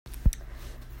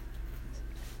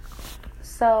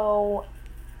So,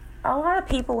 a lot of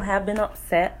people have been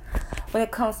upset when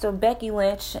it comes to Becky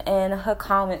Lynch and her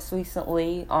comments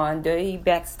recently on Dirty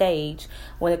Backstage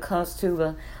when it comes to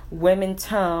the women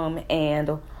term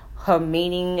and her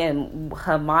meaning and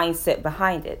her mindset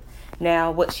behind it.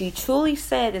 Now, what she truly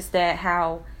said is that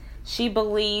how she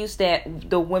believes that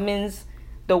the women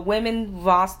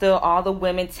roster, all the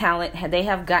women talent, they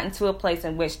have gotten to a place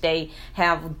in which they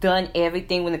have done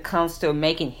everything when it comes to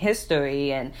making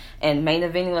history and main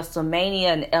eventing WrestleMania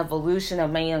and Evolution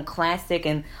of Mania Classic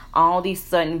and all these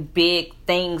certain big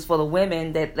things for the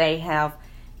women that they have.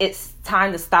 It's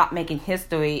time to stop making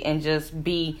history and just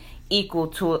be equal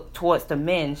towards the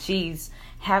men. She's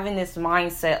having this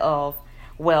mindset of,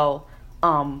 I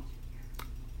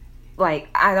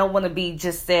don't want to be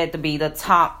just said to be the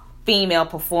top female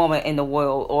performer in the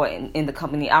world or in the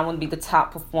company. I want to be the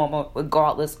top performer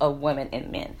regardless of women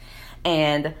and men.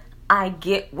 And I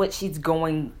get what she's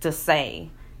going to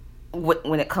say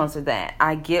when it comes to that.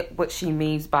 I get what she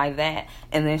means by that.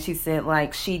 And then she said,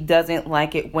 she doesn't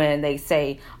like it when they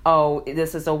say, oh,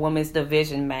 this is a women's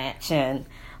division match. And,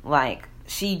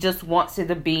 she just wants it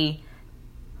to be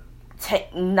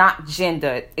not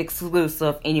gender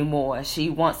exclusive anymore. She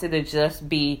wants it to just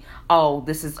be, oh,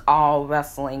 this is all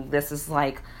wrestling. This is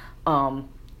we're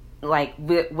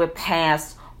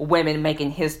past women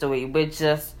making history. We're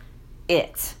just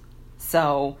it.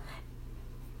 So,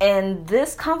 and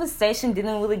this conversation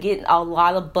didn't really get a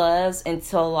lot of buzz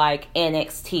until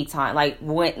NXT time.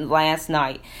 Went last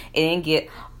night. It didn't get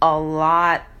a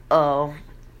lot of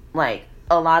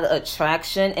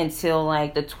attraction until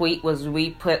the tweet was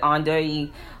re-put on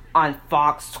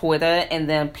Fox Twitter, and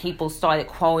then people started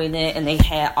quoting it and they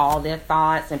had all their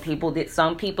thoughts, and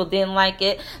some people didn't like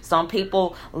it, some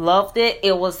people loved it.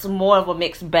 It was more of a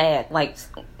mixed bag.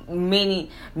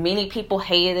 Many people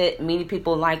hated it, many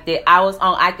people liked it.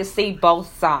 I could see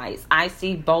both sides. I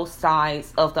see both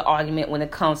sides of the argument when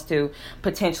it comes to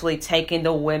potentially taking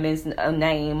the women's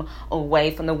name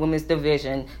away from the women's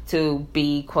division to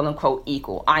be quote unquote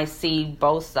equal. I see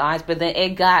both sides, but then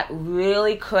it got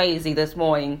really crazy this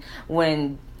morning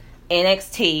when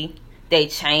NXT, they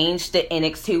changed the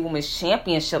NXT Women's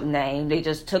Championship name. They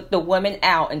just took the women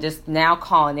out and just now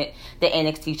calling it the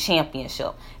NXT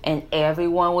Championship. And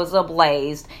everyone was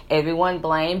ablaze. Everyone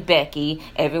blamed Becky.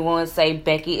 Everyone say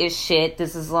Becky is shit.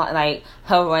 This is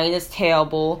her reign is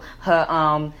terrible.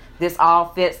 Her this all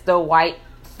fits the white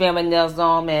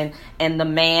feminism and the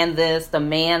man this, the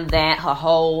man that. Her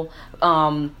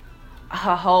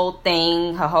whole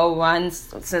thing, her whole run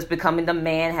since becoming the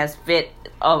man has fit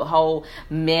a whole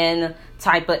men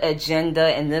type of agenda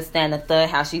and this, that, and the third.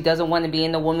 How she doesn't want to be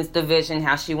in the women's division,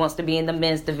 how she wants to be in the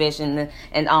men's division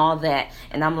and all that.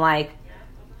 And I'm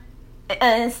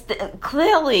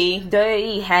clearly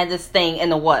Dirty had this thing in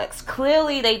the works.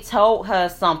 Clearly they told her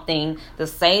something to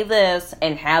say this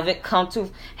and have it come to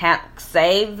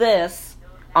say this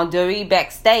on Dirty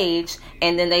Backstage,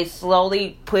 and then they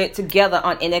slowly put it together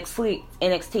on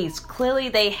NXT's. Clearly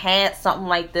they had something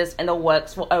like this in the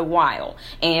works for a while.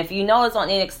 And if you notice on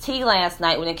NXT last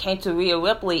night when it came to Rhea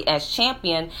Ripley as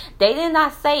champion, they did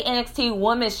not say NXT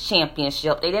Women's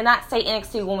Championship. They did not say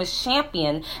NXT Women's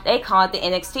Champion. They called it the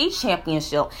NXT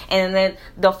Championship. And then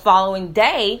the following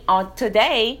day, on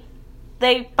today,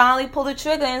 they finally pull the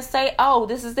trigger and say, oh,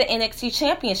 this is the NXT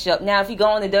Championship. Now, if you go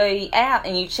on the Dirty app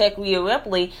and you check Rhea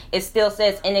Ripley, it still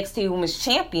says NXT Women's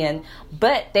Champion,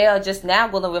 but they are just now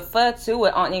going to refer to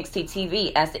it on NXT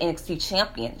TV as the NXT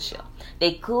Championship.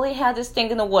 They clearly have this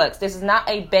thing in the works. This is not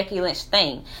a Becky Lynch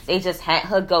thing. They just had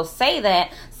her go say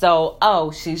that, so,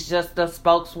 she's just the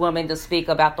spokeswoman to speak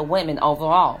about the women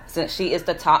overall, since she is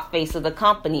the top face of the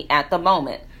company at the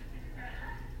moment.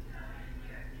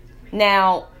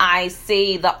 Now, I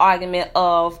see the argument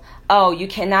of, you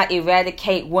cannot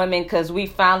eradicate women because we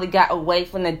finally got away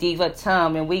from the diva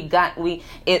term and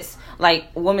it's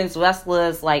women's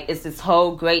wrestlers, it's this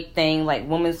whole great thing,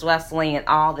 women's wrestling and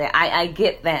all that. I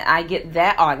get that. I get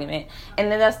that argument.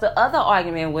 And then there's the other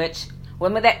argument, which,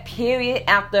 remember that period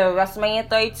after WrestleMania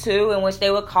 32 in which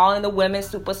they were calling the women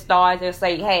superstars? They're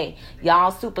saying, hey,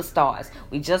 y'all superstars.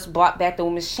 We just brought back the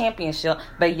women's championship,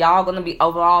 but y'all going to be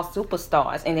overall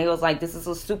superstars. And they was this is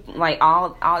a super,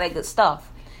 all that good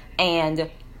stuff.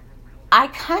 And I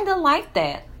kind of like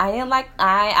that.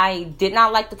 I did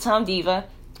not like the term diva.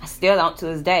 I still don't to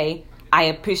this day. I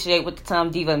appreciate what the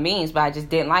term diva means, but I just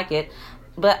didn't like it.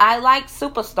 But I like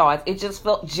superstars. It just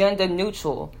felt gender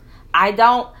neutral. I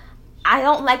don't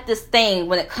like this thing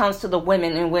when it comes to the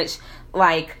women in which,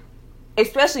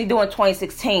 especially during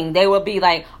 2016, they would be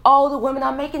like, oh, the women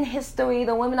are making history.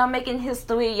 The women are making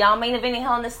history. Y'all main eventing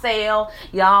Hell in a Cell.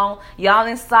 Y'all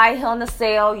inside Hell in a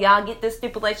Cell. Y'all get this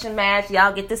stipulation match.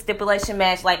 Y'all get this stipulation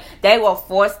match. Like, they will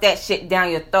force that shit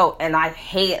down your throat. And I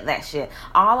hate that shit.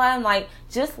 All I'm like,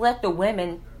 just let the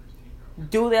women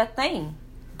do their thing.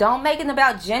 Don't make it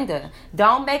about gender.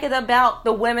 Don't make it about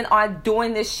the women are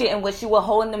doing this shit in which you were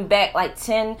holding them back like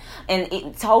 10 and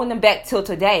it's holding them back till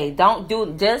today.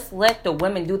 Just let the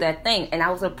women do their thing. And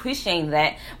I was appreciating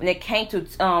that when it came to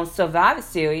Survivor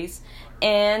Series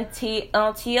and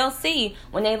TLC,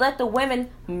 when they let the women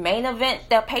main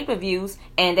event their pay-per-views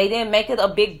and they didn't make it a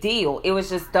big deal. It was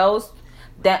just those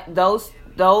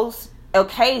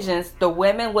occasions, the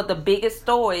women with the biggest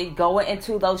story going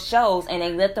into those shows, and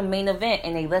they let them main event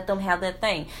and they let them have their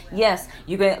thing. Yes,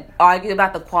 you can argue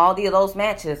about the quality of those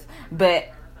matches, but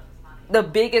the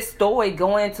biggest story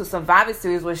going into Survivor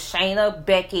Series was Shayna,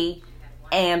 Becky,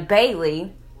 and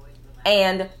Bayley,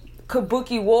 and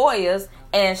Kabuki Warriors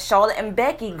and Charlotte and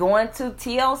Becky going to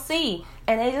TLC,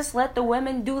 and they just let the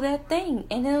women do their thing,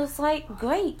 and it was like,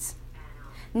 great.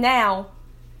 Now,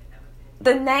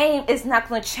 the name is not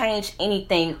going to change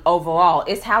anything overall.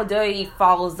 It's how WWE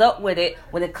follows up with it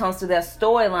when it comes to their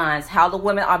storylines, how the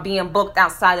women are being booked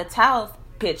outside the title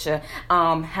picture,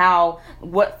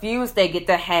 what feuds they get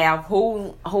to have,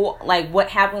 who like what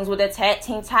happens with their tag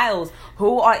team titles,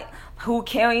 who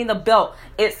carrying the belt.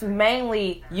 It's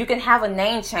mainly, you can have a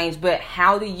name change, but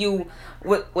how do you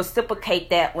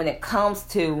reciprocate that when it comes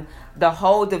to the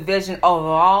whole division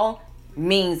overall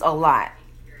means a lot.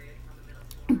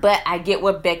 But I get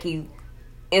where Becky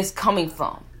is coming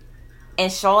from. And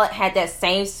Charlotte had that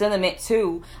same sentiment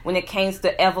too when it came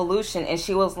to Evolution. And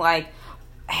she was like,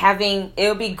 it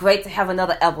would be great to have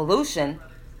another Evolution,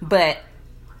 but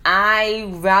I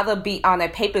rather be on a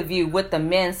pay-per-view with the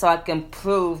men so I can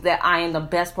prove that I am the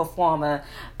best performer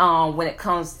when it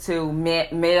comes to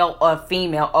male or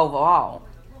female overall.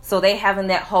 So they having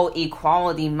that whole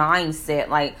equality mindset,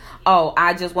 like, oh,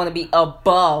 I just want to be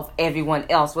above everyone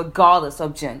else, regardless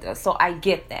of gender. So I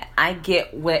get that. I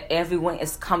get where everyone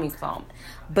is coming from.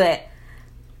 But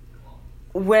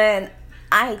when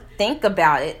I think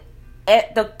about it,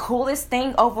 the coolest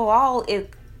thing overall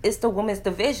is the women's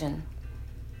division.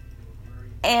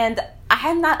 And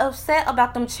I'm not upset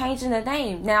about them changing the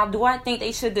name. Now, do I think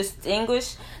they should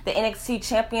distinguish the NXT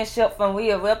Championship from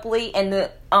Rhea Ripley and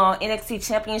the NXT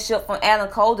Championship from Adam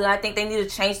Cole? Do I think they need to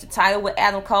change the title with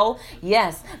Adam Cole?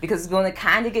 Yes, because it's going to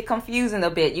kind of get confusing a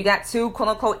bit. You got two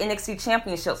quote-unquote NXT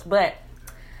Championships, but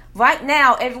right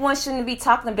now, everyone shouldn't be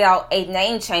talking about a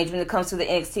name change when it comes to the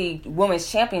NXT Women's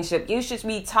Championship. You should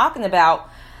be talking about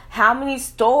how many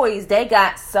stories they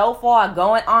got so far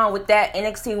going on with that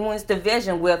NXT Women's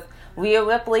division with Rhea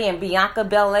Ripley and Bianca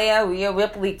Belair, Rhea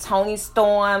Ripley, Toni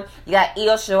Storm. You got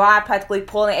Io Shirai practically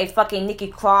pulling a fucking Nikki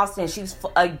Cross, and she's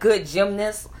a good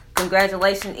gymnast.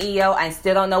 Congratulations, Io. I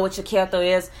still don't know what your character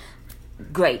is.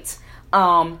 Great.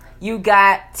 You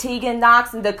got Tegan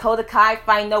Nox and Dakota Kai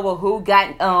fighting over who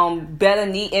got better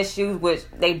knee issues, which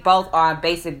they both are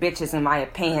basic bitches in my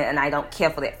opinion, and I don't care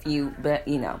for that feud, but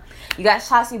you know. You got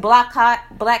Shotzi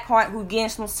Blackheart who getting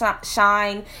some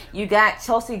shine. You got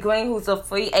Chelsea Green who's a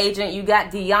free agent. You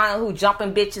got Deanna who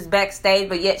jumping bitches backstage,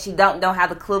 but yet she don't know how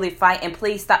to clearly fight. And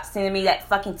please stop sending me that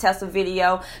fucking Tesla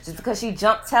video. Just because she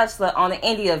jumped Tesla on an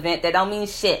indie event, that don't mean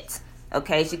shit.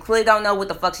 Okay, she clearly don't know what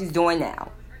the fuck she's doing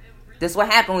now. This is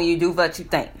what happens when you do virtue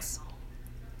things.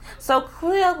 So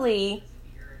clearly,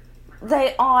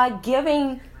 they are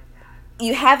giving,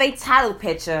 you have a title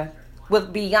picture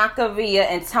with Bianca, Rhea,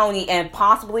 and Toni, and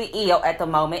possibly Io at the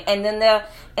moment, and then they're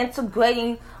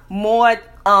integrating more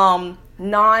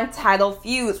non-title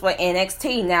feuds for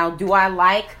NXT. Now, do I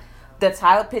like the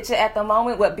title picture at the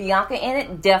moment with Bianca in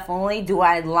it? Definitely. Do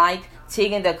I like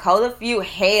Tegan Dakota feud?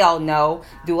 Hell no.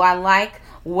 Do I like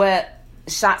what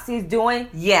Shotzi's doing?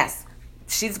 Yes.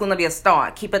 She's going to be a star.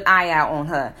 Keep an eye out on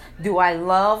her. Do I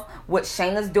love what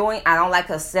Shayna's doing? I don't like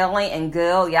her selling. And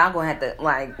girl, y'all going to have to,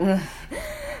 like,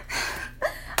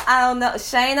 I don't know.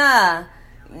 Shayna,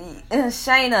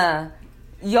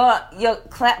 your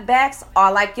clapbacks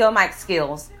are like your mic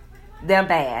skills. They're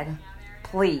bad.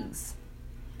 Please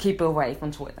keep away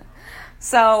from Twitter.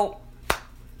 So,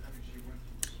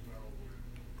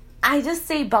 I just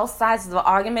see both sides of the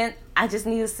argument. I just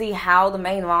need to see how the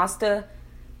main roster,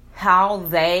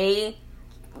 because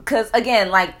again,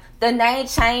 like, the name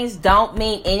change don't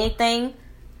mean anything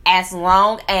as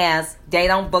long as they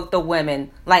don't book the women.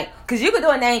 Like, because you can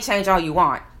do a name change all you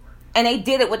want. And they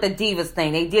did it with the Divas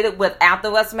thing. They did it with after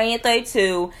WrestleMania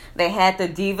 32. They had the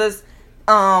Divas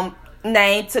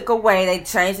name took away. They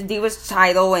changed the Divas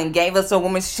title and gave us a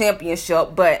women's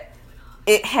championship, but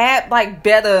it had like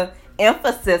better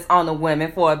emphasis on the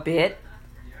women for a bit.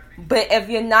 But if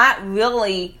you're not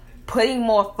really putting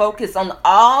more focus on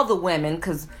all the women,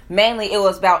 because mainly it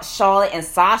was about Charlotte and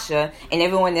Sasha, and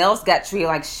everyone else got treated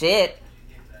like shit.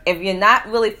 If you're not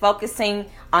really focusing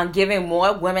on giving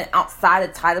more women outside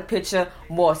the title picture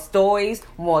more stories,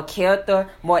 more character,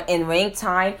 more in-ring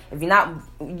time,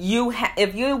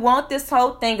 if you want this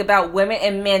whole thing about women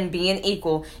and men being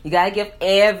equal, you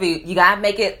gotta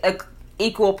make it a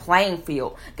equal playing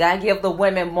field. Gotta give the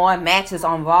women more matches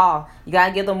on Raw. You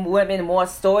gotta give them women more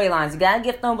storylines. You gotta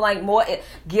give them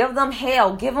give them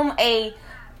hell. Give them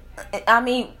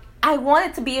I want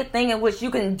it to be a thing in which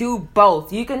you can do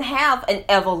both. You can have an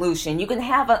evolution. You can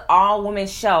have an all-women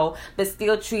show, but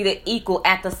still treat it equal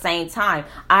at the same time.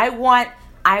 I want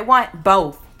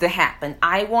both to happen.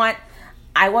 I want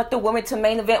the women to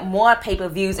main event more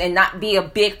pay-per-views and not be a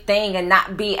big thing and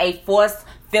not be a forced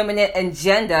feminine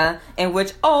agenda in which,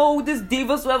 this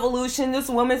Divas Revolution, this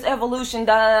women's evolution,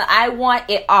 I want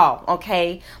it all,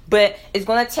 okay? But it's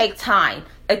going to take time.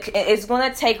 It's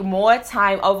going to take more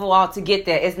time overall to get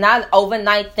there. It's not an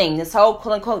overnight thing. This whole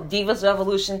quote-unquote Divas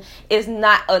Revolution is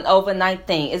not an overnight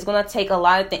thing. It's going to take a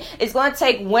lot of things. It's going to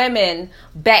take women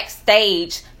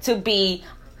backstage to be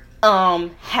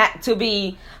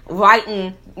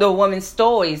writing the women's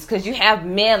stories, because you have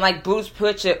men like Bruce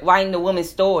Pritchard writing the women's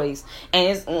stories, and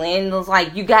it's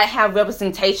like you gotta have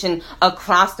representation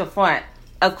across the front,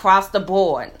 across the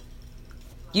board.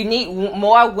 You need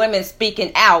more women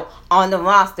speaking out on the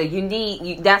roster.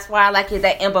 That's why I like it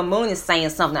that Ember Moon is saying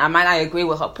something. I might not agree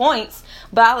with her points,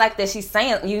 but I like that she's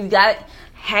saying you got to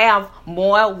have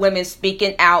more women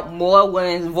speaking out, more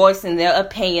women voicing their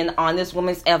opinion on this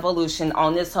women's evolution,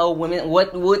 on this whole women.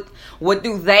 What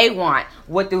do they want?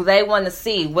 What do they want to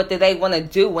see? What do they want to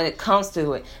do when it comes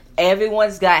to it?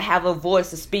 Everyone's got to have a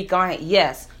voice to speak on it.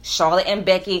 Yes, Charlotte and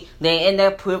Becky, they're in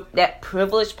that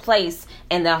privileged place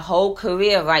in their whole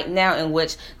career right now in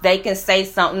which they can say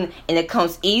something and it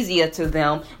comes easier to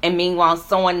them. And meanwhile,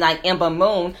 someone like Ember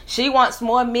Moon, she wants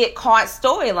more mid-card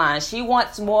storylines. She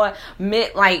wants more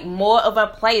of a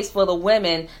place for the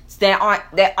women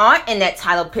that aren't in that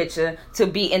title picture to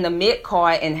be in the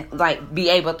mid-card and be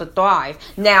able to thrive.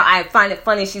 Now, I find it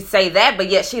funny she say that, but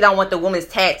yet she don't want the women's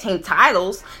tag team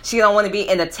titles. She don't want to be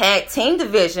in the tag team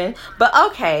division. But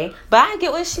okay, but I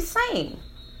get what she's saying.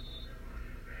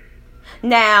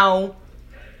 Now,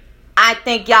 I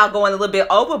think y'all going a little bit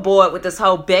overboard with this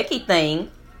whole Becky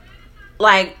thing.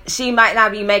 She might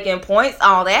not be making points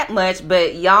all that much,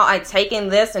 but y'all are taking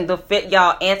this and to fit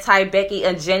y'all anti-Becky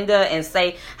agenda and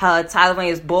say her title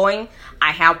reign is boring.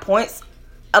 I have points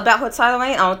about her title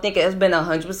reign. I don't think it has been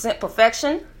 100%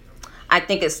 perfection. I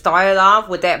think it started off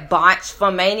with that botch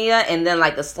from Mania, and then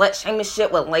the slut shaming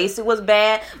shit with Lacey was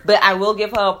bad. But I will give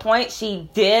her a point.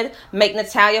 She did make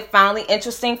Natalya finally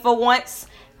interesting for once.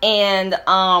 And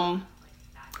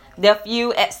their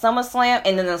feud at SummerSlam,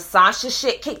 and then the Sasha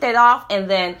shit kicked it off, and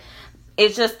then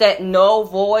it's just that no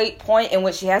void point in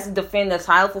which she has to defend the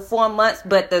title for 4 months,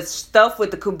 but the stuff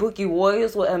with the Kabuki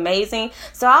Warriors was amazing.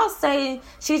 So I'll say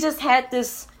she has had the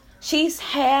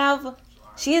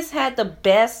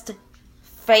best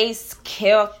face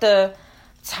character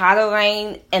title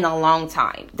reign in a long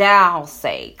time. That I'll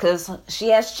say, because she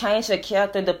has changed her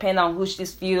character depending on who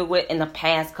she's feuded with in the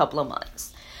past couple of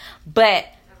months. But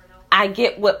I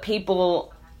get why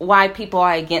people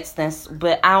are against this,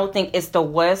 but I don't think it's the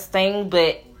worst thing,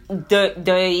 but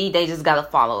they just got to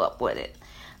follow up with it.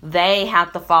 They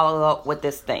have to follow up with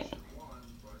this thing.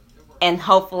 And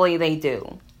hopefully they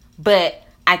do. But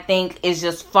I think it's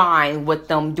just fine with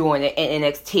them doing it in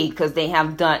NXT, because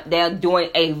they're doing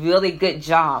a really good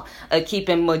job of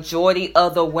keeping majority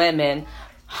of the women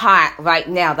hot right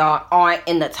now that aren't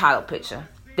in the title picture.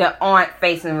 That aren't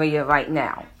facing Rhea right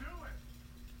now.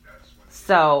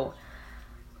 So,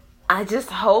 I just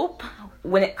hope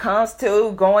when it comes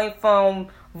to going from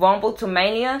Rumble to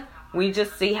Mania, we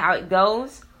just see how it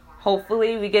goes.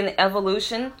 Hopefully we get an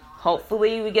evolution.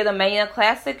 Hopefully we get a Mania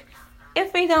Classic.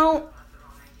 If we don't,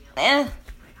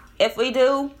 if we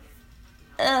do,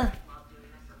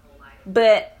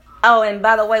 But, and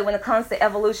by the way, when it comes to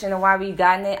evolution and why we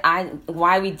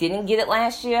didn't get it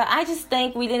last year, I just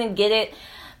think we didn't get it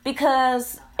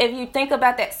because if you think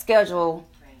about that schedule,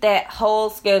 that whole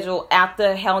schedule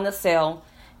after Hell in a Cell,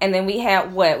 and then we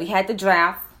had what? We had the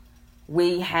draft.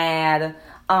 We had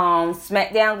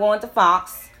SmackDown going to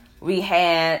Fox. We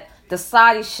had the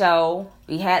Saudi show.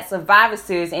 We had Survivor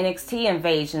Series, NXT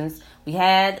Invasions. We You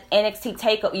had NXT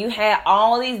TakeOver. You had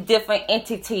all these different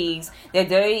entities that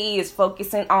WWE is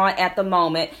focusing on at the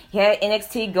moment. You had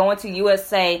NXT going to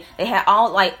USA. They had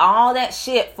all that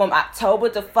shit from October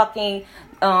to fucking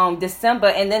December,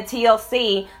 and then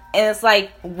TLC. And it's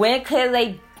like, when can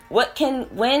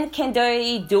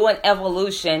WWE do an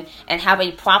evolution and have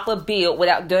a proper build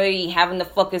without WWE having to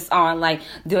focus on like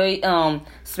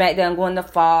SmackDown going to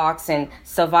Fox and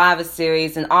Survivor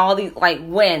Series and all these, like,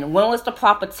 when was the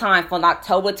proper time from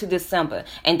October to December?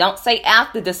 And don't say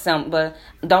after December,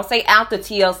 don't say after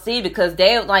TLC, because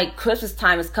they're like, Christmas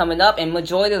time is coming up and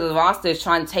majority of the roster is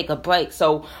trying to take a break.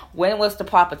 So when was the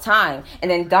proper time?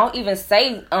 And then don't even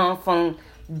say from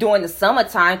during the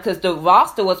summertime, because the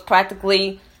roster was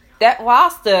practically that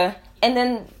roster, and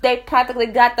then they practically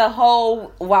got the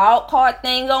whole wild card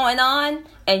thing going on,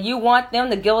 and you want them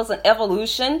to give us an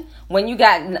evolution when you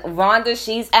got Ronda,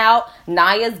 she's out,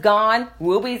 Nia's gone,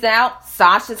 Ruby's out,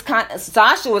 Sasha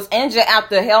was injured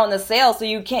after Hell in a Cell, so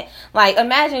you can't, like,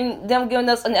 imagine them giving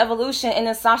us an evolution and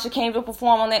then Sasha came to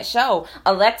perform on that show.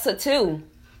 Alexa too.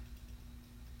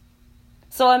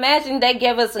 So imagine they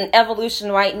give us an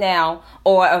evolution right now,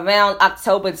 or around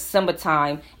October, December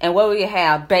time, and what we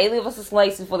have? Bayley versus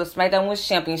Lacey for the SmackDown Women's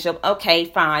Championship. Okay,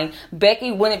 fine.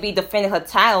 Becky wouldn't be defending her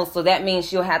title, so that means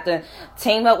she'll have to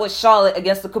team up with Charlotte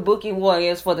against the Kabuki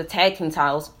Warriors for the tag team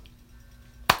titles.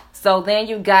 So then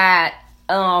you got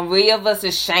Rhea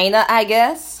versus Shayna, I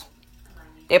guess.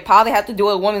 They probably have to do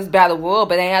a women's battle royal,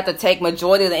 but they have to take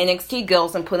majority of the NXT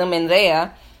girls and put them in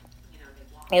there.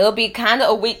 It'll be kind of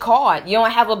a weak card. You don't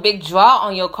have a big draw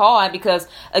on your card because,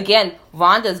 again,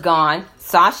 Ronda's gone.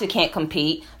 Sasha can't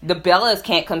compete. The Bellas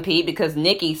can't compete because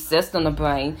Nikki's cyst on the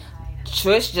brain.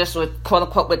 Trish just was,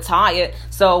 quote-unquote, retired.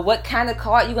 So what kind of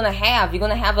card you going to have? You're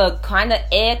going to have a kind of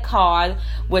air card,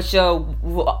 which your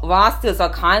rosters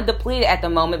are kind of depleted at the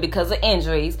moment because of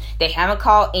injuries. They haven't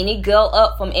called any girl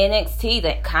up from NXT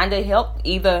that kind of helped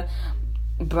either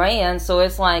brand. So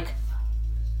it's like,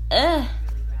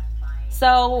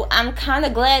 So I'm kind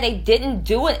of glad they didn't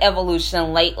do an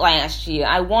evolution late last year.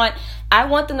 I want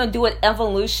them to do an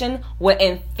evolution where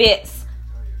it fits.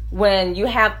 When you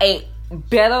have a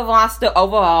better roster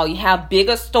overall, you have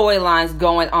bigger storylines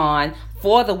going on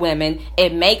for the women.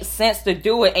 It makes sense to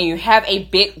do it, and you have a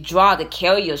big draw to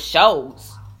carry your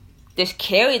shows. Just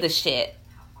carry the shit.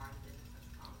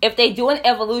 If they do an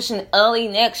evolution early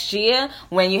next year,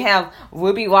 when you have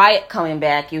Ruby Riott coming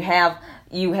back, you have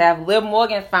Liv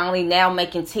Morgan finally now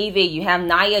making TV. You have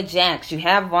Nia Jax. You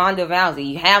have Ronda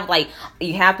Rousey.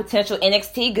 You have potential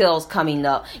NXT girls coming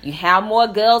up. You have more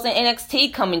girls in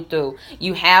NXT coming through.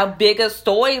 You have bigger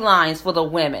storylines for the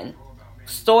women.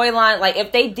 Like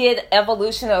if they did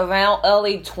evolution around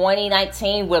early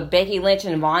 2019 with Becky Lynch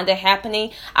and Ronda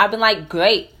happening, I'd be like,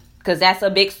 great, because that's a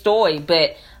big story.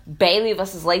 But Bayley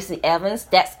versus Lacey Evans,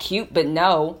 that's cute, but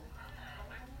no.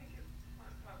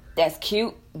 That's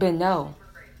cute, but no.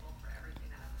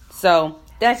 So,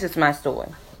 that's just my story.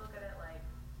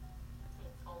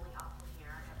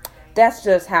 That's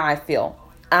just how I feel.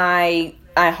 I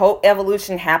hope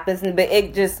evolution happens, but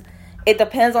it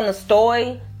depends on the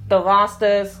story, the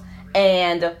rosters,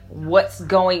 and what's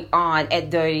going on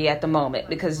at WWE at the moment.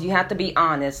 Because you have to be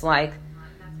honest, like,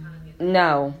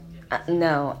 no,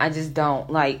 I just don't.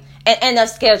 Like, and the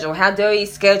schedule, how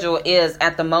WWE's schedule is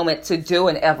at the moment to do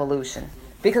an evolution.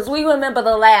 Because we remember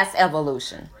the last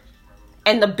evolution.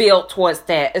 And the build towards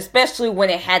that, especially when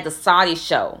it had the Saudi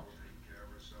show.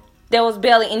 There was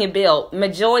barely any build.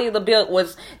 Majority of the build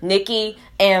was Nikki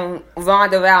and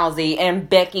Ronda Rousey and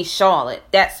Becky Charlotte.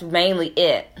 That's mainly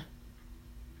it.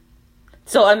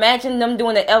 So imagine them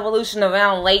doing the evolution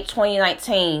around late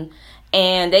 2019,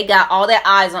 and they got all their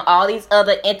eyes on all these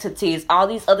other entities, all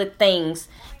these other things,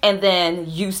 and then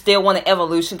you still want an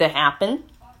evolution to happen?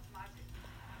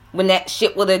 When that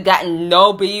shit would have gotten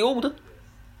no build?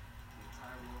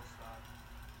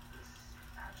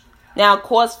 Now, of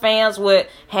course, fans would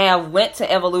have went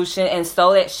to Evolution and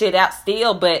sold that shit out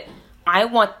still, but I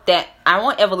want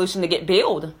Evolution to get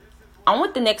build. I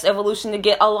want the next Evolution to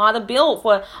get a lot of build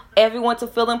for everyone to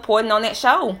feel important on that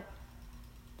show.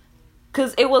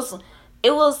 Because it was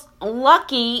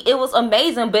lucky, it was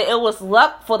amazing, but it was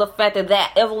luck for the fact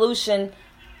that Evolution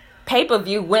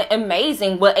pay-per-view went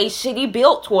amazing with a shitty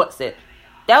build towards it.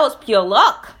 That was pure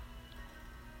luck.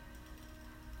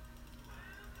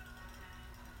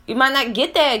 You might not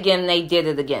get that again, and they did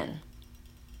it again.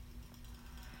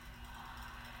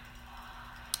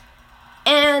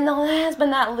 And last but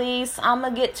not least, I'm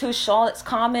going to get to Charlotte's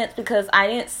comments because I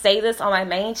didn't say this on my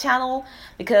main channel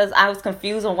because I was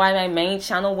confused on why my main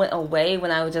channel went away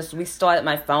when I just restarted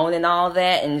my phone and all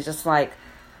that. And just like,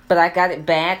 but I got it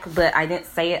back, but I didn't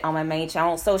say it on my main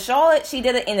channel. So Charlotte, she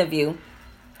did an interview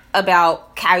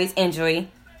about Kyrie's injury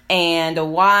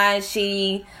and why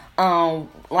she,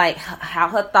 like, how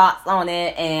her thoughts on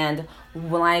it and,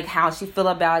 like, how she feel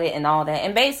about it and all that.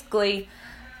 And basically,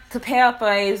 to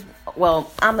paraphrase,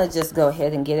 well, I'm going to just go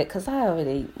ahead and get it because I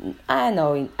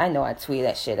know I tweeted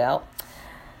that shit out.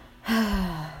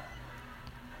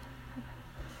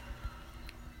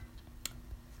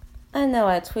 I know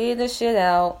I tweeted the shit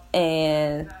out,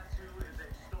 and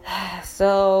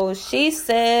so she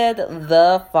said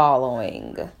the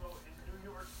following.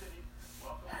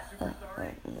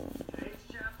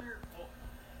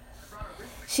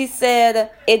 She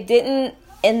said, it didn't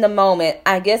in the moment.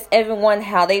 I guess everyone,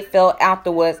 how they felt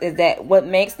afterwards is that what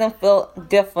makes them feel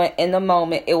different in the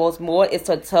moment. It's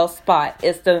a tough spot.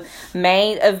 It's the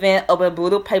main event of a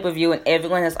brutal pay-per-view and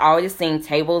everyone has already seen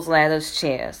tables, ladders,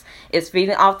 chairs. It's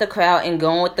feeding off the crowd and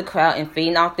going with the crowd and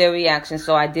feeding off their reaction,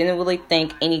 so I didn't really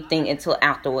think anything until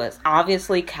afterwards.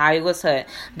 Obviously, Kyrie was hurt,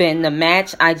 but in the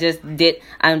match, I'm just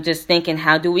thinking,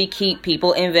 how do we keep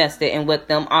people invested? And with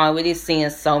them already seeing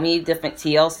so many different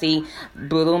TLC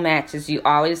brutal matches, you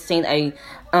already seen a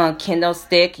kendo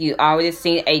stick, you already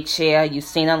seen a chair, you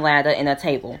seen a ladder and a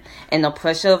table. And the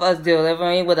pressure of us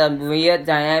delivering with a real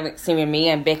dynamic scene, me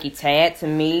and Becky Tag, to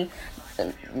me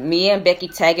and Becky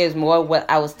Tag is more what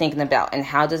I was thinking about. And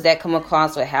how does that come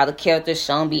across with how the characters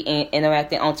shown be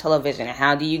interacting on television? And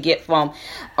how do you get from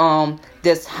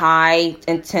this high,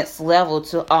 intense level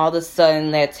to all of a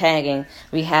sudden they're tagging?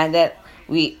 We had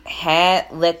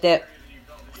let that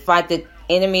fight the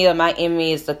enemy of my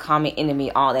enemy is the common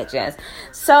enemy, all that jazz.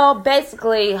 So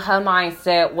basically her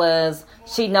mindset was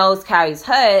she knows Kyrie's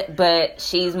hurt, but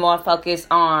she's more focused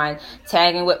on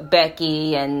tagging with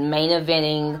Becky and main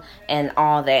eventing and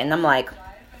all that. And I'm like,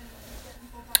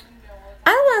 I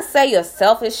don't want to say you're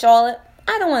selfish, Charlotte.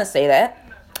 I don't want to say that.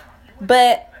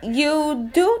 But you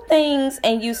do things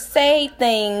and you say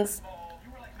things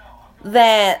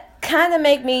that kind of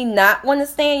make me not want to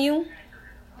stand you.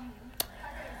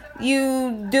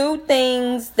 You do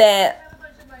things that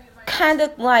kind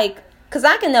of like, because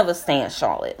I can never stand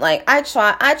Charlotte. Like, I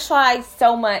try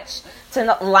so much to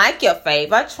not like your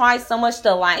fave. I try so much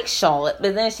to like Charlotte,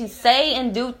 but then she say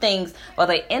and do things,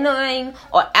 whether in the ring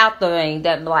or out the ring,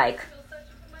 that like,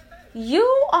 you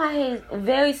are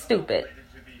very stupid,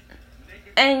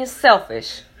 and you're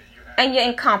selfish, and you're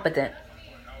incompetent.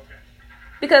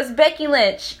 Because Becky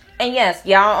Lynch, and yes,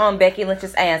 y'all on Becky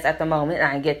Lynch's ass at the moment, and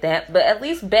I get that, but at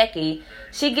least Becky,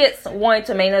 she gets wanting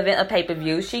to main event a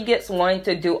pay-per-view. She gets wanting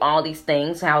to do all these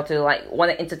things, how to like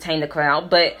want to entertain the crowd,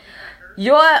 but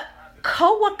your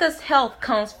co-worker's health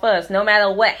comes first, no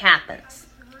matter what happens.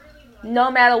 No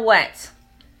matter what.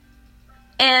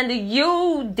 And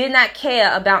you did not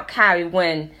care about Kyrie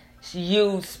when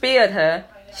you speared her.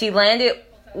 She landed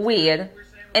weird.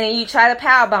 And then you try to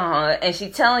powerbomb her, and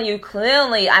she's telling you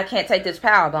clearly, I can't take this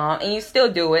powerbomb, and you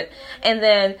still do it. And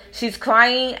then she's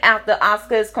crying after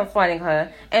Asuka's confronting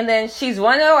her, and then she's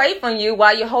running away from you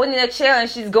while you're holding a chair, and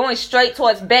she's going straight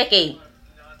towards Becky.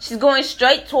 She's going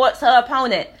straight towards her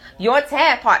opponent, your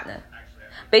tag partner.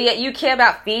 But yet you care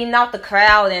about feeding off the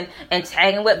crowd and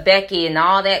tagging with Becky and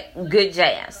all that good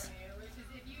jazz.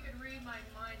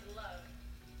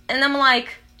 And I'm like,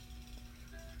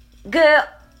 girl,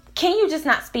 can you just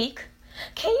not speak?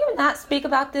 Can you not speak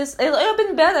about this? It would have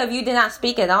been better if you did not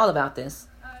speak at all about this.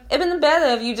 It would have been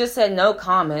better if you just said no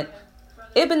comment.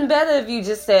 It would have been better if you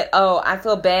just said, oh, I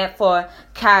feel bad for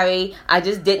Kyrie. I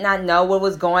just did not know what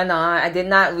was going on. I did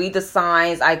not read the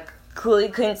signs. I clearly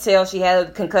couldn't tell she had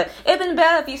a concussion. It would have been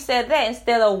better if you said that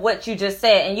instead of what you just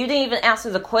said. And you didn't even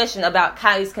answer the question about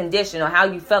Kyrie's condition or how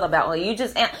you felt about her. You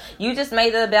just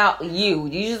made it about you.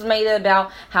 You just made it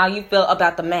about how you felt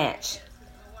about the match.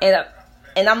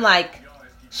 And I'm like,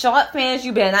 Charlotte fans,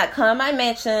 you better not come in my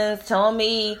mentions telling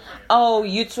me, oh,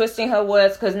 you twisting her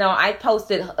words. Because no, I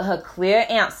posted her clear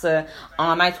answer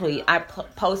on my tweet. I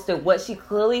posted what she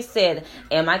clearly said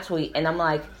in my tweet. And I'm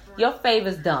like, your fave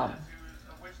is dumb.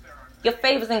 Your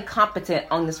fave is incompetent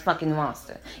on this fucking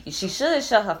roster. She should have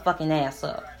shut her fucking ass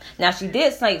up. Now, she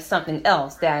did say something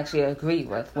else that I actually agree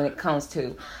with when it comes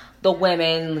to the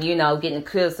women, you know, getting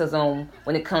criticism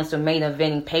when it comes to main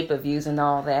eventing pay-per-views and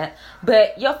all that.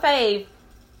 But your fave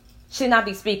should not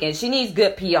be speaking. She needs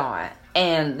good PR.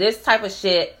 And this type of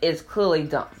shit is clearly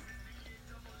dumb.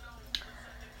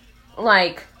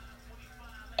 Like,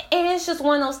 and it's just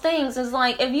one of those things. It's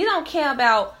like, if you don't care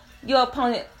about your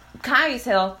opponent, Kyrie's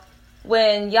health,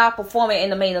 when y'all performing in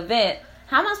the main event,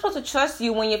 how am I supposed to trust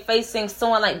you when you're facing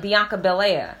someone like Bianca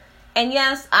Belair? And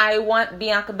yes, I want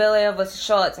Bianca Belair versus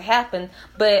Charlotte to happen,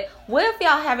 but what if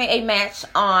y'all having a match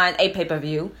on a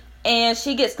pay-per-view and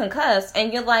she gets concussed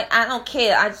and you're like, I don't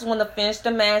care, I just want to finish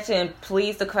the match and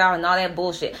please the crowd and all that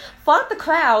bullshit. Fuck the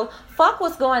crowd, fuck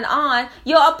what's going on.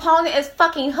 Your opponent is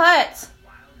fucking hurt.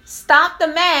 Stop the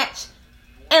match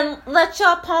and let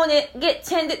your opponent get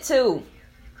tended to.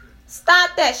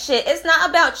 Stop that shit. It's not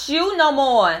about you no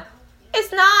more.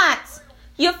 It's not.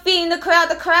 You're feeding the crowd.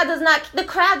 The crowd did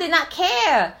not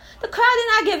care. The crowd did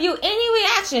not give you any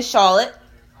reaction, Charlotte.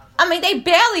 I mean, they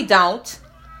barely don't.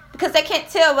 Because they can't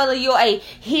tell whether you're a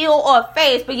heel or a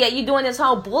face, but yet you're doing this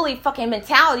whole bully fucking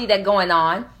mentality that's going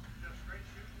on.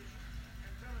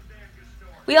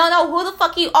 We don't know who the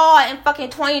fuck you are in fucking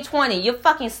 2020. You're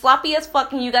fucking sloppy as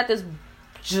fucking. You got this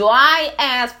dry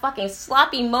ass fucking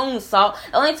sloppy moonsault.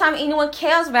 The only time anyone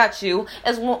cares about you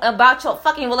is about your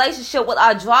fucking relationship with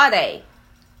Andrade.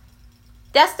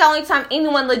 That's the only time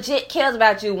anyone legit cares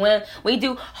about you, when we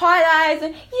do hard eyes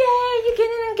and yay, you're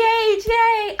getting engaged,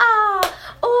 yay, oh,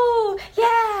 ooh,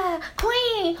 yeah,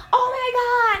 queen,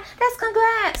 oh my god, that's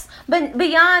congrats. But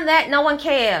beyond that, no one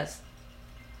cares.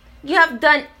 You have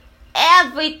done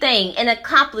everything and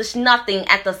accomplished nothing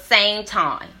at the same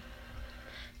time.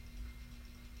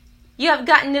 You have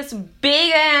gotten this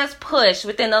big ass push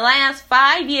within the last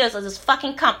 5 years of this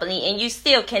fucking company, and you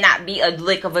still cannot be a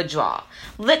lick of a draw.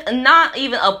 Not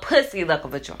even a pussy lick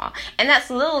of a draw. And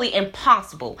that's literally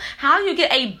impossible. How do you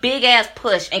get a big ass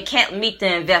push and can't meet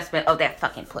the investment of that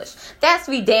fucking push? That's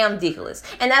damn ridiculous.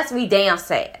 And that's damn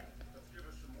sad.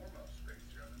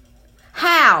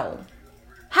 How?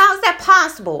 How is that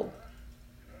possible?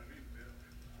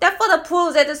 That further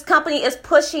proves that this company is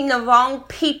pushing the wrong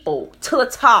people to the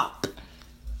top.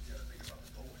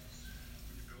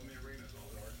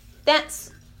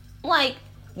 That's like,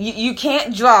 you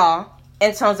can't draw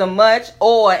in terms of much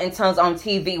or in terms on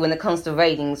TV when it comes to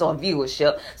ratings or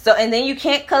viewership. So, and then you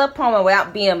can't cut a promo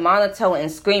without being monotone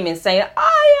and screaming, saying,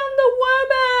 I am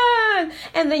the woman.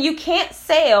 And then you can't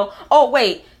sell. Oh,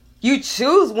 wait. You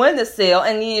choose when to sell,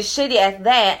 and you're shitty at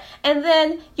that. And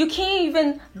then you can't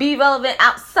even be relevant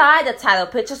outside the title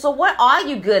picture. So what are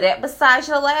you good at besides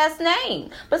your last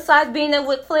name? Besides being a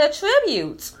Ric Flair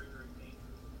tribute?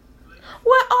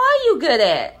 What are you good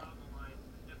at?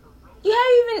 You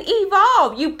haven't even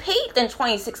evolved. You peaked in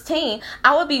 2016.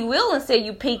 I would be real and say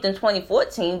you peaked in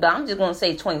 2014, but I'm just going to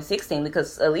say 2016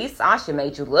 because at least Sasha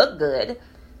made you look good.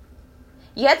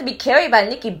 You had to be carried by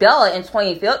Nikki Bella in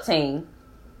 2015.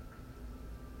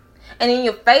 And then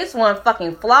your face one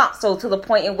fucking flopped, so to the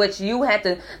point in which you had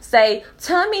to say,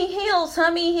 tummy heel,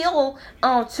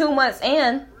 2 months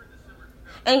in.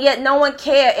 And yet no one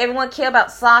cared. Everyone cared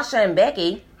about Sasha and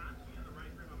Becky.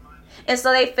 And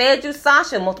so they fed you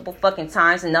Sasha multiple fucking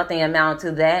times and nothing amounted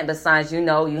to that. Besides, you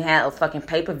had a fucking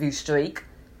pay-per-view streak.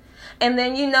 And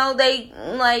then, they,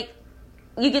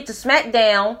 you get to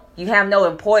SmackDown, you have no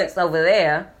importance over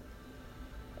there.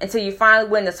 Until you finally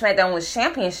win the SmackDown Women's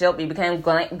Championship, you became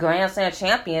Grand Slam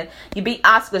champion. You beat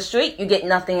Asuka Street, you get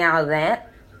nothing out of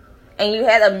that. And you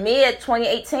had a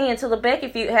mid-2018 until the Becky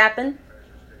feud happened.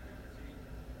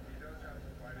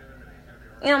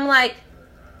 And I'm like,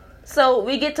 so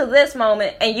we get to this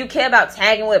moment, and you care about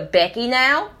tagging with Becky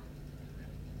now?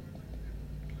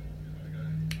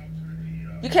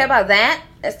 You care about that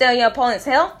instead of your opponent's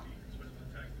health?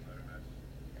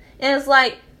 And it's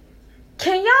like,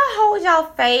 can y'all hold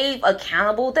y'all fave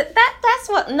accountable? That's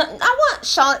what I want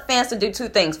Charlotte fans to do. 2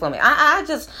 things for me. I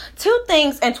just 2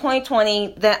 things in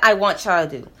 2020 that I want y'all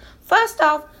to do. First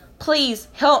off, please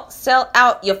help sell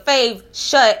out your fave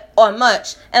shut or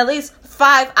much. At least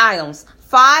 5 items.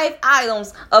 5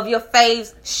 items of your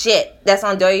fave's shit that's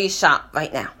on Dirty Shop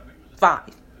right now.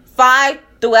 5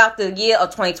 throughout the year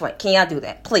of 2020. Can y'all do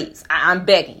that? Please. I'm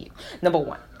begging you. Number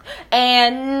 1.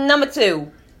 And number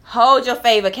 2. Hold your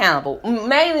fave accountable.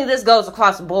 Mainly this goes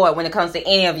across the board when it comes to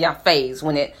any of your faves.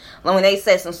 When they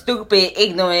say some stupid,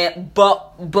 ignorant,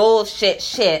 bullshit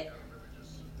shit.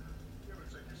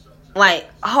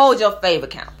 Hold your fave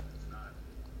accountable.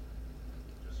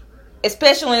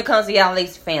 Especially when it comes to y'all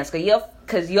Lacey fans.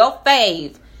 Because your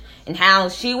fave and how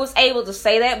she was able to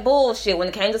say that bullshit when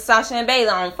it came to Sasha and Bayley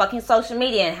on fucking social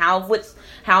media and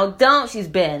how dumb she's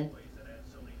been.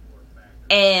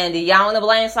 And y'all want to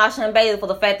blame Sasha and Bayley for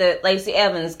the fact that Lacey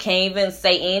Evans can't even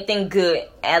say anything good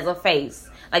as a face.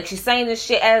 She's saying this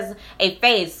shit as a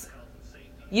face.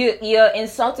 You're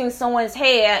insulting someone's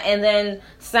hair and then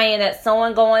saying that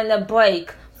someone going to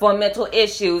break for mental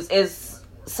issues is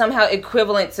somehow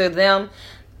equivalent to them.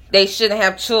 They shouldn't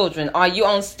have children. Are you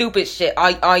on stupid shit?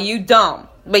 Are you dumb?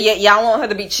 But yet y'all want her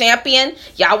to be champion?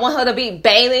 Y'all want her to beat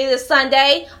Bayley this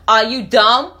Sunday? Are you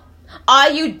dumb?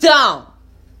 Are you dumb?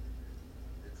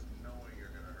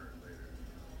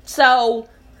 So,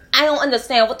 I don't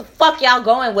understand what the fuck y'all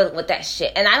going with that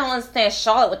shit. And I don't understand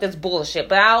Charlotte with this bullshit.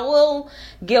 But I will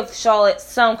give Charlotte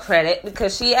some credit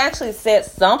because she actually said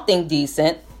something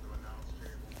decent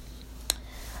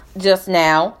just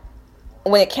now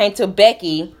when it came to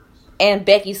Becky and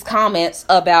Becky's comments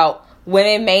about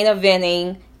women main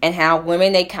eventing and how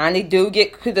women, they kind of do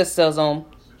get criticism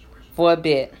for a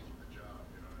bit.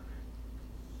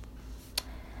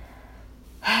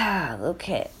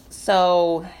 Okay,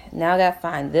 so now I gotta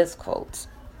find this quote.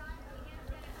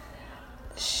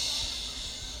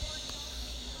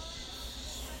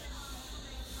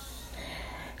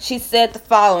 She said the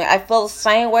following: I feel the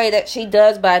same way that she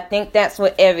does, but I think that's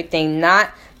with everything.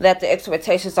 Not that the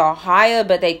expectations are higher,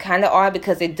 but they kind of are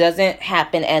because it doesn't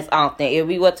happen as often. If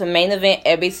we were to main event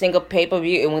every single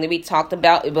pay-per-view, and when we talked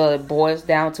about it, but it boils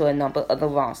down to a number of the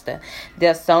roster.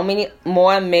 There's so many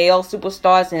more male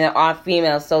superstars than there are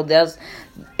females, so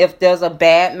if there's a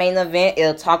bad main event,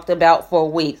 it'll talked about for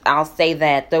weeks. I'll say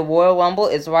that. The Royal Rumble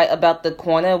is right about the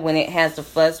corner when we had the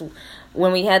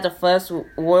first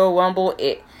Royal Rumble.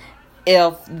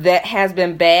 If that has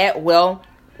been bad, well,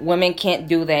 women can't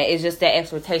do that. It's just that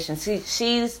expectation.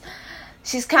 She's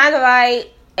kind of right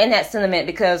in that sentiment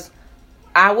because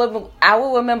I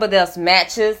would remember there's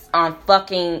matches on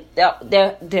fucking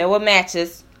there were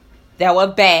matches that were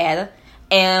bad,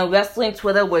 and wrestling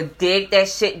Twitter would dig that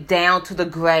shit down to the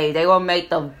grave. They will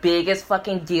make the biggest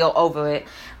fucking deal over it.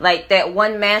 Like that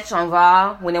one match on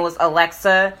Raw when it was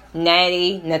Alexa,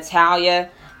 Natty, Natalya,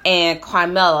 and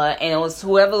Carmella, and it was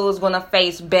whoever was going to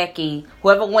face Becky.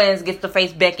 Whoever wins gets to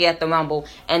face Becky at the Rumble.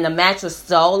 And the match was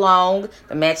so long.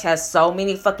 The match has so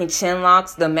many fucking chin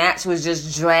locks. The match was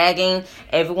just dragging.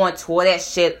 Everyone tore that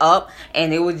shit up,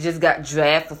 and it was just got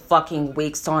dragged for fucking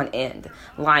weeks on end.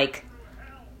 Like,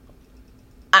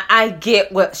 I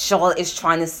get what Charlotte is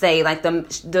trying to say. Like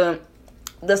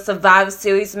the Survivor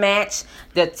Series match,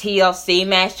 the TLC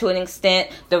match to an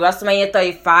extent, the WrestleMania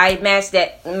 35 match,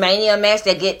 that Mania match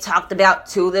that get talked about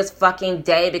to this fucking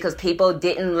day because people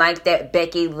didn't like that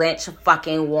Becky Lynch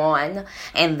fucking won,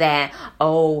 and that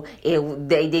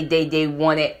they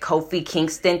wanted Kofi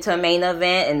Kingston to main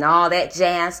event and all that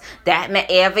jazz.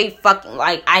 Every fucking,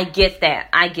 like, I get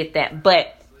that,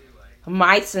 but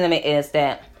my sentiment is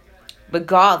that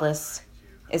regardless,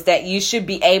 is that you should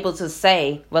be able to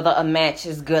say whether a match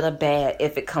is good or bad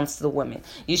if it comes to the women.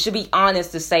 You should be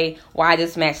honest to say why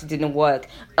this match didn't work,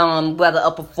 whether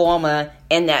a performer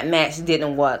in that match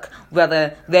didn't work,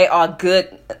 whether they are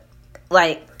good,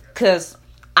 like, because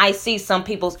I see some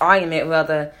people's argument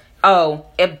whether,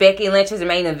 if Becky Lynch is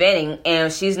main eventing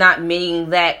and she's not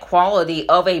meeting that quality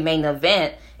of a main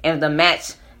event, and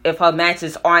if her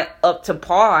matches aren't up to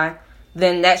par,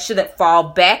 then that shouldn't fall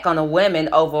back on the women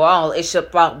overall. It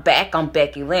should fall back on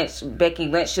Becky Lynch. Becky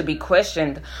Lynch should be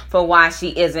questioned for why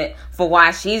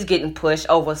she's getting pushed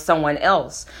over someone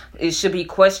else. It should be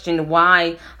questioned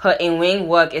why her in-ring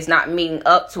work is not meeting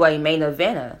up to a main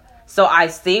eventer. So I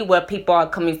see where people are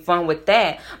coming from with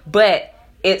that, but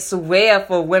it's rare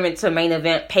for women to main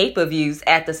event pay-per-views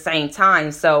at the same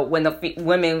time. So when the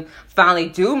women finally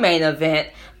do main event,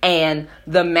 and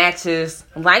the matches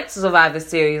like the Survivor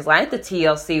Series, like the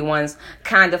TLC ones,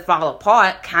 kind of fall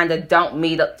apart, kind of don't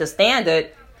meet up to standard,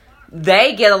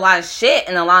 they get a lot of shit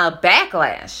and a lot of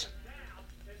backlash.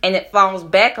 And it falls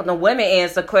back on the women, and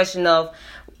it's a question of,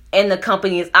 in the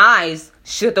company's eyes,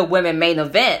 should the women main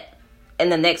event in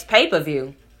the next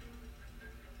pay-per-view?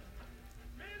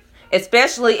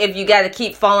 Especially if you got to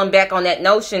keep falling back on that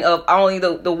notion of only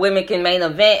the women can main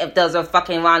event if there's a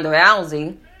fucking Ronda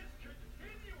Rousey.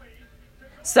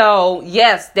 So,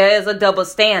 yes, there is a double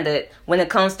standard when it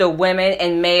comes to women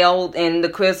and male and the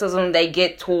criticism they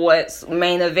get towards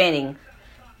main eventing.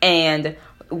 And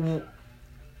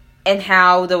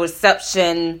how the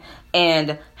reception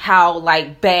and how,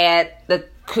 like, bad the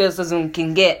criticism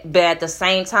can get. But at the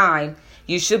same time,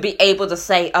 you should be able to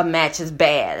say a match is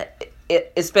bad,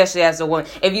 especially as a woman.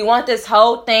 If you want this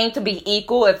whole thing to be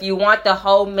equal, if you want the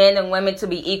whole men and women to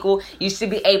be equal, you should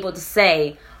be able to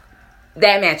say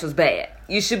that match was bad.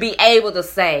 You should be able to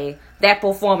say that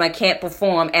performer can't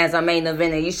perform as a main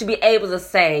eventer. You should be able to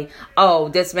say,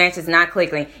 this match is not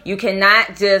clicking. You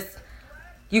cannot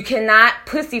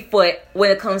pussyfoot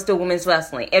when it comes to women's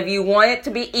wrestling. If you want it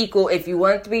to be equal, if you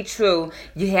want it to be true,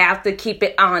 you have to keep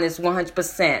it honest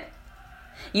 100%.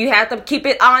 You have to keep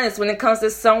it honest when it comes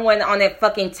to someone on that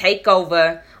fucking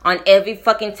takeover, on every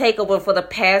fucking takeover for the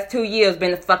past 2 years,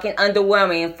 been fucking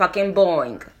underwhelming and fucking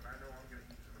boring.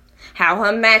 How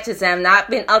her matches have not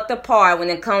been up to par when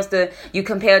it comes to, you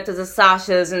compare it to the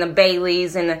Sashas and the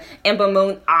Baileys and the Ember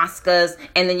Moon Oscars,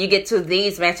 and then you get to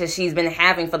these matches she's been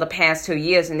having for the past 2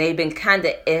 years, and they've been kind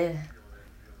of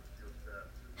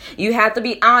You have to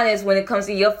be honest when it comes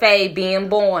to your fave being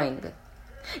boring.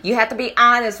 You have to be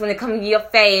honest when it comes to your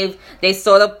fave. They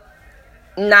sort of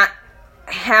not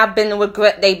have been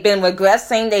they've been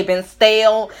regressing, they've been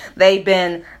stale, they've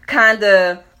been kind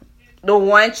of the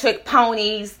one-trick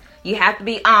ponies. You have to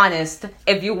be honest.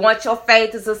 If you want your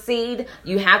fave to succeed,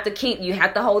 you have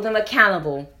to hold them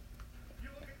accountable.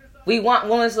 We want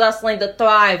women's wrestling to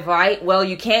thrive, right? Well,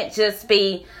 you can't just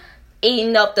be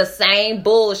eating up the same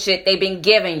bullshit they've been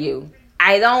giving you.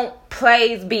 I don't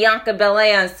praise Bianca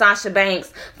Belair and Sasha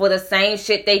Banks for the same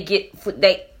shit they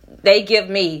give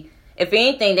me. If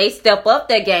anything, they step up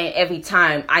their game every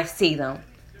time I see them.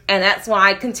 And that's why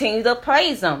I continue to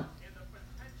praise them.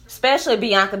 Especially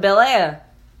Bianca Belair.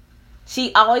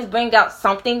 She always brings out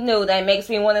something new that makes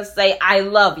me want to say I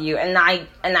love you, and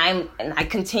I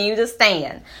continue to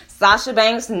stand. Sasha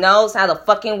Banks knows how to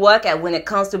fucking work at when it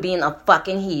comes to being a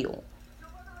fucking heel.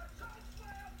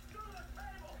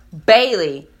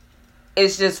 Bayley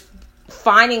is just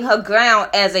finding her ground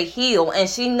as a heel, and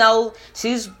she knows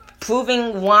she's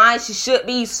proving why she should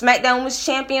be SmackDown Women's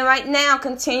Champion right now,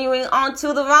 continuing on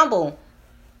to the Rumble.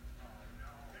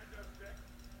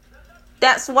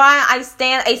 That's why I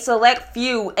stand a select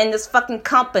few in this fucking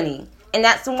company. And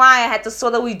that's why I had to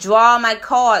sort of withdraw my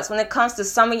cards when it comes to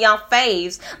some of y'all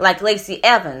faves like Lacey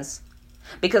Evans.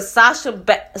 Because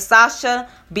Sasha,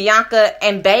 Bianca,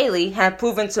 and Bayley have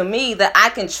proven to me that I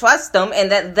can trust them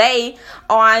and that they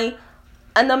are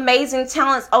an amazing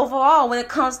talent overall when it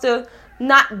comes to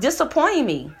not disappointing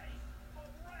me.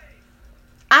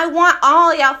 I want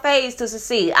all y'all faves to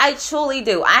succeed. I truly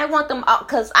do. I want them all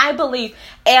because I believe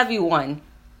everyone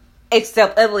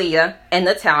except Aaliyah and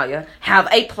Natalya have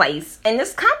a place in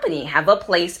this company, have a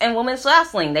place in women's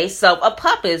wrestling. They serve a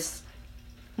purpose.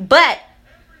 But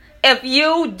if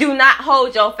you do not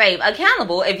hold your fave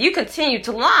accountable, if you continue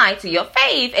to lie to your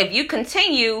fave, if you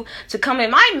continue to come in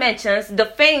my mentions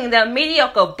defending the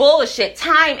mediocre bullshit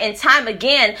time and time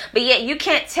again, but yet you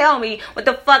can't tell me what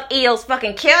the fuck Io's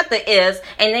fucking character is,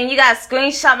 and then you gotta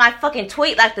screenshot my fucking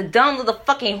tweet like the dumb little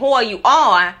fucking whore you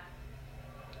are,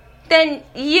 then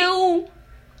you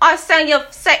are setting your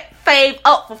fave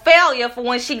up for failure for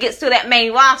when she gets to that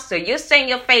main roster. You're setting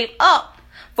your fave up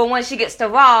for when she gets to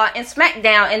Raw and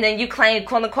SmackDown, and then you claim,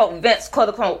 quote-unquote, Vince,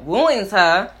 quote-unquote, ruins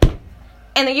her,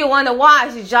 and then you wonder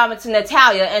why she's dropping to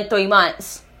Natalya in 3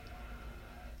 months.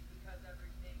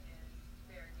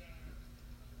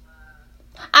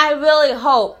 I really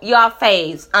hope y'all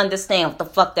faves understand what the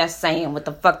fuck they're saying, what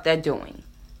the fuck they're doing.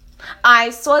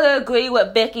 I sort of agree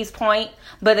with Becky's point,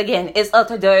 but again, it's up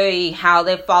to WWE how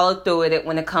they follow through with it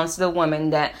when it comes to the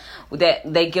women, that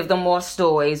they give them more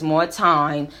stories, more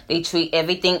time. They treat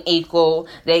everything equal.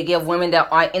 They give women that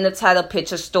aren't in the title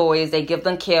picture stories. They give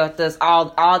them characters,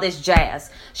 all this jazz.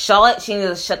 Charlotte, she needs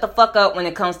to shut the fuck up when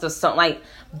it comes to something like,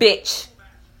 bitch,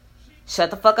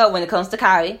 shut the fuck up when it comes to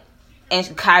Kyrie.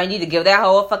 And Kyrie need to give that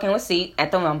hoe a fucking receipt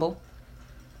at the Rumble.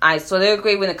 I sort of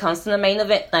agree when it comes to the main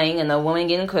event thing and the woman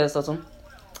getting criticism.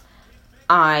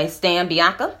 I stand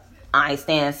Bianca. I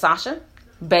stand Sasha.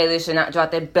 Bayley should not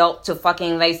drop that belt to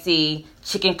fucking Lacey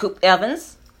Chicken Coop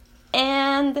Evans.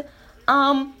 And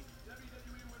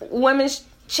women's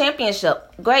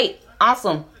championship. Great.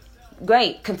 Awesome.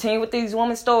 Great. Continue with these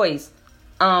women's stories.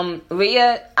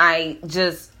 Rhea,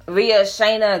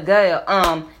 Shayna,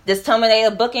 girl. This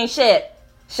Terminator booking shit.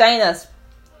 Shayna's.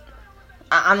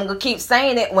 I'm going to keep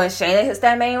saying it when Shayna hits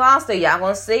that main roster. Y'all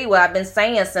going to see what I've been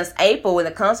saying since April when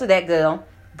it comes to that girl.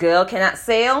 Girl cannot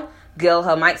sell. Girl,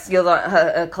 her mic skills are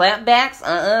her clapbacks.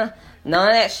 None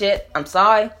of that shit. I'm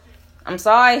sorry.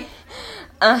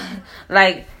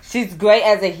 Like, she's great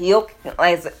as a heel,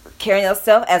 as carrying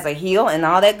herself as a heel and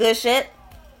all that good shit.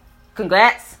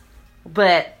 Congrats.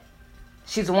 But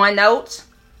she's one note.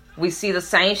 We see the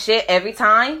same shit every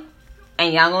time.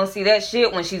 And y'all gonna see that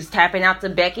shit when she's tapping out to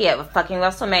Becky at fucking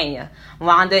WrestleMania.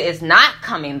 Ronda is not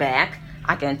coming back.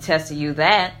 I can attest to you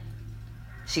that.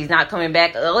 She's not coming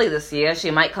back early this year. She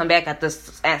might come back at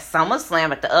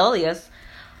SummerSlam at the earliest.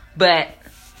 But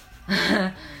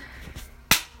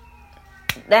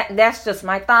that's just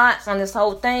my thoughts on this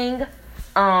whole thing.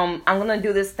 I'm gonna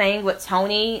do this thing with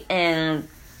Tony and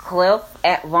Cliff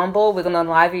at Rumble. We're gonna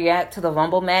live react to the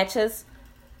Rumble matches.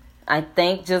 I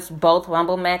think just both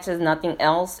Rumble matches, nothing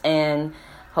else, and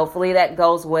hopefully that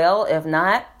goes well. If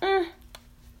not,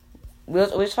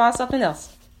 we'll try something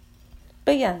else.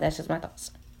 But yeah, that's just my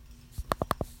thoughts.